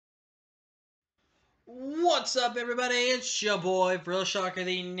What's up, everybody? It's your boy, Frill Shocker,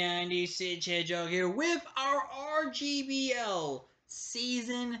 the 96 Hedgehog here with our RGBL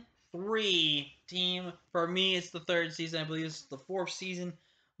Season 3 team. For me, it's the third season. I believe it's the fourth season.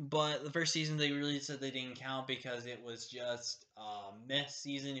 But the first season, they really said they didn't count because it was just a mess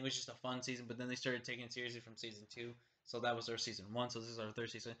season. It was just a fun season. But then they started taking it seriously from Season 2. So that was our Season 1. So this is our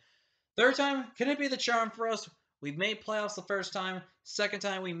third season. Third time, can it be the charm for us? We've made playoffs the first time. Second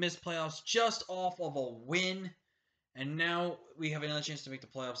time, we missed playoffs just off of a win. And now we have another chance to make the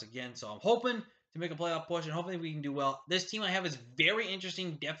playoffs again. So I'm hoping to make a playoff push, and hopefully we can do well. This team I have is very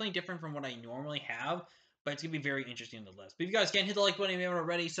interesting. Definitely different from what I normally have. But it's going to be very interesting on the list. But if you guys can, hit the like button if you haven't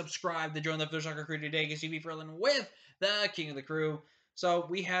already. Subscribe to join the Frill Shocker crew today. Because you'll be Frillin with the king of the crew. So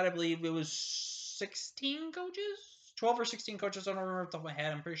we had, I believe, it was 16 coaches? 12 or 16 coaches. I don't remember off the top of my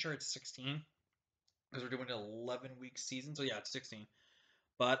head. I'm pretty sure it's 16 because we're doing an 11-week season. So yeah, it's 16.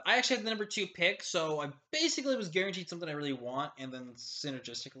 But I actually had the number 2 pick, so I basically was guaranteed something I really want, and then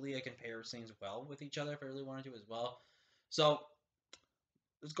synergistically I can pair things well with each other if I really wanted to as well. So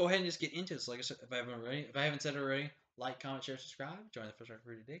let's go ahead and just get into this. Like I said, if I haven't said it already, like, comment, share, subscribe, join the Frill Shocker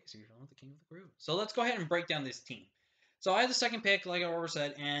crew today because you're with the king of the crew. So let's go ahead and break down this team. So I had the second pick, like I already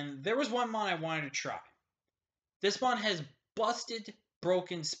said, and there was one mon I wanted to try. This mon has busted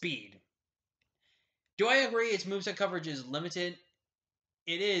broken speed. Do I agree its moveset coverage is limited?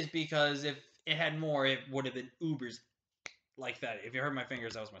 It is, because if it had more, it would have been Ubers like that. If you heard my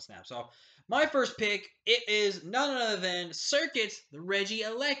fingers, that was my snap. So my first pick, it is none other than Circuits, the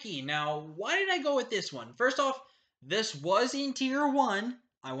Rgbl. Now, why did I go with this one? First off, this was in Tier 1.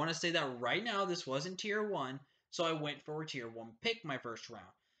 I want to say that right now, this was in Tier 1. So I went for a Tier 1 pick my first round.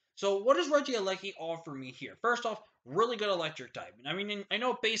 So what does Rgbl offer me here? First off, really good electric type. I mean, I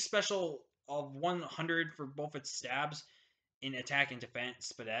know base special of 100 for both its stabs in attack and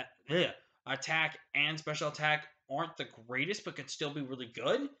defense, but attack and special attack aren't the greatest, but could still be really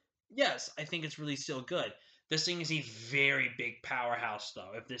good. Yes, I think it's really still good. This thing is a very big powerhouse,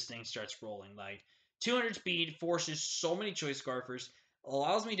 though, if this thing starts rolling. Like, 200 speed forces so many choice scarfers,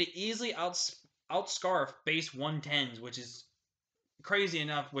 allows me to easily outscarf base 110s, which is crazy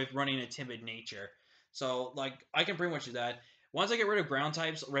enough with running a timid nature. So, like, I can pretty much do that. Once I get rid of ground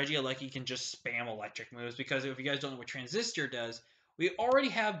types, Rgbl can just spam electric moves, because if you guys don't know what Transistor does, we already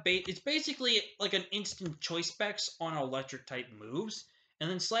have it's basically like an instant choice specs on electric type moves, and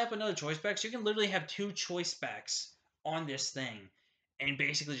then slap another choice specs. You can literally have 2 choice specs on this thing and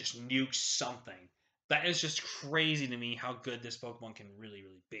basically just nuke something. That is just crazy to me how good this Pokemon can really,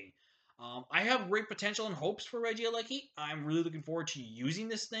 really be. I have great potential and hopes for Rgbl. I'm really looking forward to using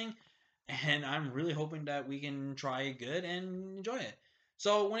this thing, and I'm really hoping that we can try it good and enjoy it.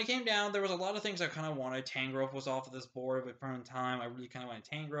 So when it came down, there was a lot of things I kind of wanted. Tangrowth was off of this board at point in time. I really kind of wanted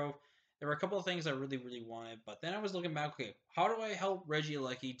Tangrowth. There were a couple of things I really, really wanted, but then I was looking back, okay, how do I help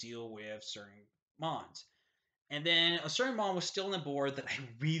Rgbl deal with certain mons? And then a certain mon was still on the board that I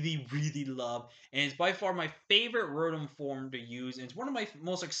really, really love, and it's by far my favorite Rotom form to use, and it's one of my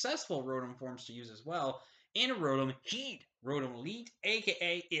most successful Rotom forms to use as well, in Rotom Heat. Rotom Elite,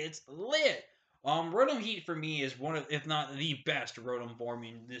 aka it's lit. Rotom Heat for me is one of, if not the best Rotom form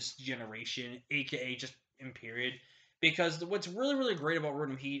in this generation, aka just in period. Because what's really, really great about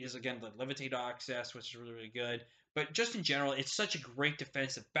Rotom Heat is, again, the Levitate access, which is really, really good. But just in general, it's such a great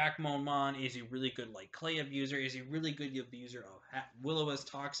defensive backbone mon. Is he really good like clay abuser? Is he really good abuser of Will-O-Wisp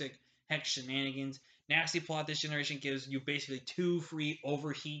toxic hex shenanigans? Nasty Plot this generation gives you basically 2 free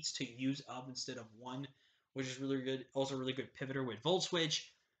overheats to use up instead of 1, which is really good. Also really good pivoter with Volt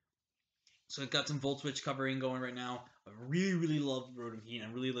Switch. So I've got some Volt Switch covering going right now. I really, really love Rotom Heat.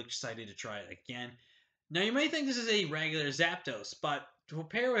 I'm really excited to try it again. Now you might think this is a regular Zapdos, but to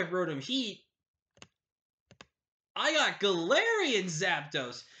pair with Rotom Heat, I got Galarian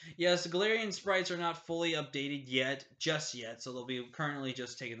Zapdos. Yes, the Galarian sprites are not fully updated yet, just yet, so they'll be currently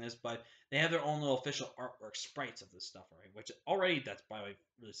just taking this, but they have their own little official artwork sprites of this stuff, right? Which already, that's by the way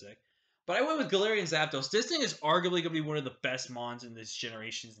really sick. But I went with Galarian Zapdos. This thing is arguably going to be one of the best mons in this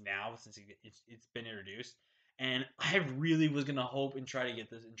generation's now, since it's been introduced. And I really was going to hope and try to get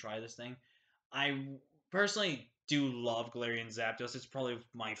this and try this thing. I personally do love Galarian Zapdos. It's probably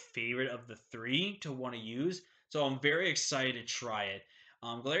my favorite of the 3 to want to use. So I'm very excited to try it.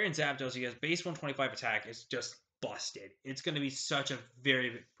 Galarian Zapdos, he has base 125 attack. It's just busted. It's going to be such a very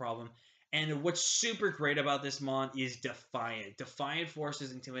big problem. And what's super great about this mon is Defiant. Defiant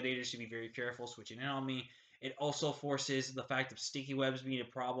forces Intimidators to be very careful switching in on me. It also forces the fact of Sticky Webs being a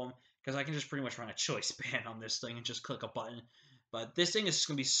problem, because I can just pretty much run a choice ban on this thing and just click a button. But this thing is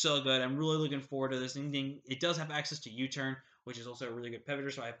going to be so good. I'm really looking forward to this thing. It does have access to U-turn, which is also a really good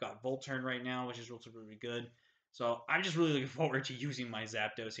pivoter. So I've got Volt Turn right now, which is also really good. So I'm just really looking forward to using my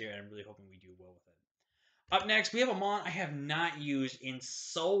Zapdos here, and I'm really hoping we do well with it. Up next, we have a Mon I have not used in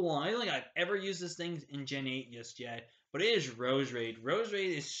so long. I don't think I've ever used this thing in Gen 8 just yet, but it is Roserade.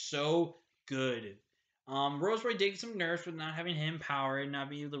 Roserade is so good. Roserade did some nerfs with not having him power and not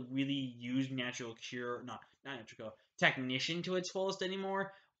being able to really use Natural Cure, not Natural Cure, Technician to its fullest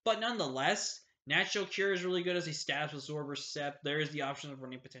anymore. But nonetheless, Natural Cure is really good as he stabs with Absorber Sep. There is the option of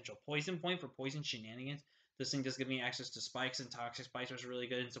running potential Poison Point for Poison Shenanigans. This thing does give me access to Spikes and Toxic Spikes, which is really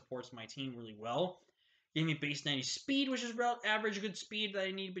good and supports my team really well. Gave me base 90 speed, which is about average good speed that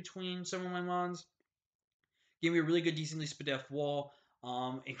I need between some of my mons. Gave me a really good, decently Spadef wall.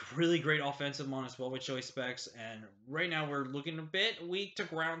 A really great offensive mon as well with choice specs. And right now we're looking a bit weak to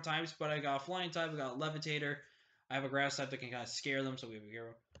ground types, but I got a flying type, I got a levitator. I have a grass type that can kind of scare them, so we have a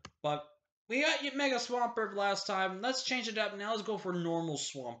hero. But we got Mega Swampert last time. Let's change it up. Now let's go for Normal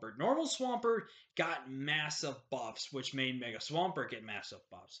Swampert. Normal Swampert got massive buffs, which made Mega Swampert get massive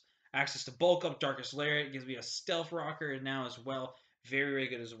buffs. Access to Bulk Up, Darkest Lariat, gives me a Stealth Rocker now as well. Very, very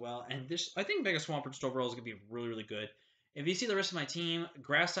good as well. And this, I think Mega Swampert just overall is going to be really, really good. If you see the rest of my team,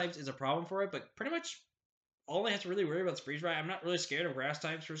 Grass types is a problem for it, but pretty much all I have to really worry about is Freeze Dry. I'm not really scared of Grass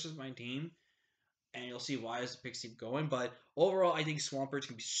types versus my team, and you'll see why as the picks keep going. But overall, I think Swampert's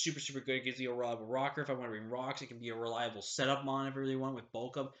going to be super, super good. It gives you a reliable rocker if I want to bring rocks. It can be a reliable setup mon if I really want with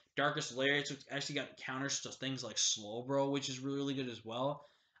Bulk Up. Darkest Lariat, so it's actually got counters to things like Slowbro, which is really, really good as well.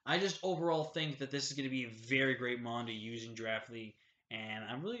 I just overall think that this is going to be a very great mon to use in Draft League, and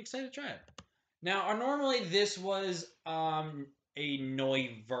I'm really excited to try it. Now, normally this was a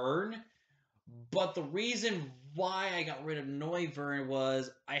Noivern, but the reason why I got rid of Noivern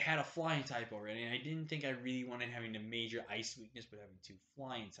was I had a flying type already, and I didn't think I really wanted having a major ice weakness with having two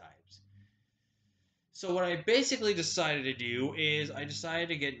flying types. So what I basically decided to do is I decided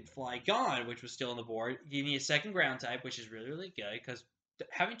to get Flygon, which was still on the board, give me a second ground type, which is really, really good, because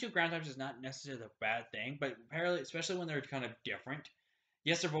having two ground types is not necessarily a bad thing, but apparently, especially when they're kind of different.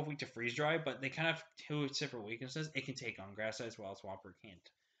 Yes, they're both weak to freeze dry, but they kind of have two separate weaknesses. It can take on grass types while Swampert can't.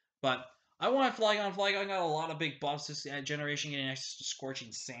 But I want Flygon. Flygon got a lot of big buffs this generation, getting access to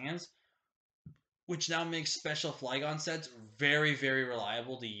Scorching Sands, which now makes special Flygon sets very, very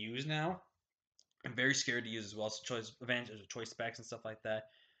reliable to use now. I'm very scared to use as well. So choice advantage, choice specs and stuff like that.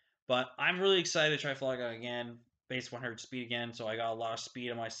 But I'm really excited to try Flygon again. Base 100 speed again, so I got a lot of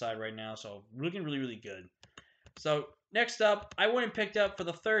speed on my side right now. So looking really, really good. So next up, I went and picked up for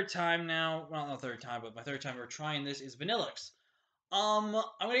the third time now. Well, not the third time, but my third time we're trying this is Vanillix. I'm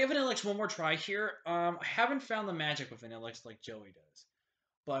gonna give Vanillix one more try here. I haven't found the magic with Vanillix like Joey does,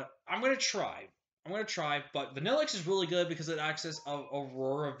 but I'm gonna try. But Vanillix is really good because it access of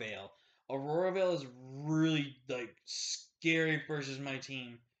Aurora Veil. Aurora Veil is really like scary versus my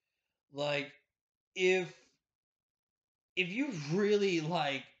team. Like if you really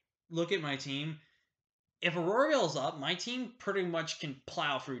like look at my team, if Aurora Veil's up, my team pretty much can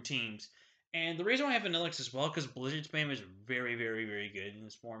plow through teams. And the reason why I have Vanillix as well, because Blizzard Spam is very, very, very good in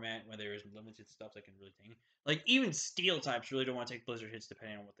this format when there is limited stuff that can really take. Like, even Steel types really don't want to take Blizzard hits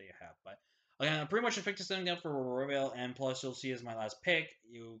depending on what they have. But, again, I pretty much picked this thing up for Aurora Veil, and plus you'll see as my last pick.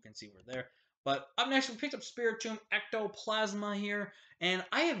 You can see we're there. But up next, we picked up Spiritomb Ectoplasma here, and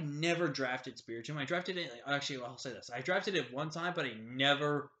I have never drafted Spiritomb. I drafted it, actually, I'll say this. I drafted it one time, but I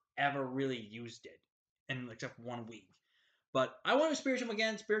never, ever really used it in except 1 week. But I want to Spiritomb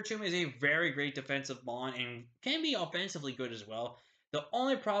again. Spiritomb is a very great defensive mon and can be offensively good as well. The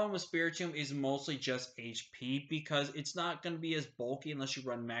only problem with Spiritomb is mostly just HP because it's not going to be as bulky unless you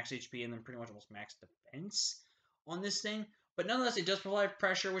run max HP and then pretty much almost max defense on this thing. But nonetheless, it does provide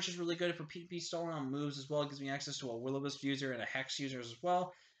pressure, which is really good for PvP stalling on moves as well. It gives me access to a Will-O-Wisp user and a Hex user as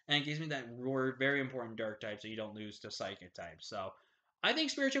well. And it gives me that very important Dark type so you don't lose to Psychic type. So I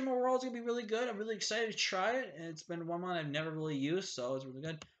think Spiritomb overall is going to be really good. I'm really excited to try it. And it's been one month I've never really used, so it's really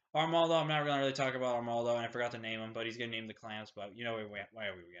good. Armaldo, I'm not going to really talk about Armaldo, and I forgot to name him, but he's going to name the clams, but you know why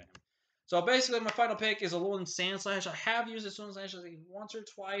we get him. So basically, my final pick is a Alolan Sandslash. I have used this Sandslash I think once or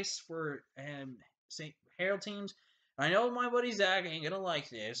twice for St. Herald teams. I know my buddy Zach ain't going to like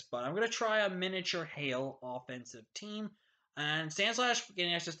this, but I'm going to try a miniature Hail offensive team. And Sandslash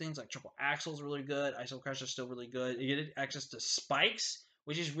getting access to things like Triple Axle is really good. Iso Crush is still really good. You get access to Spikes,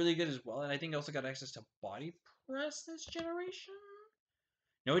 which is really good as well. And I think I also got access to Body Press this generation.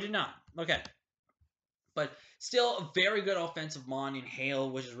 No, we did not. Okay. But still a very good offensive mon in Hail,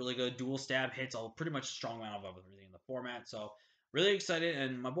 which is really good. Dual stab hits a pretty much strong amount of everything in the format. So really excited.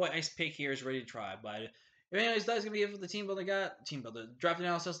 And my boy Ice Pick here is ready to try. But Anyways, that's gonna be it for the team builder draft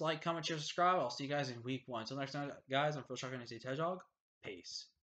analysis. Like, comment, share, subscribe. I'll see you guys in week 1. Until next time, guys. I'm Phil Shocker and Hedgehog. Peace.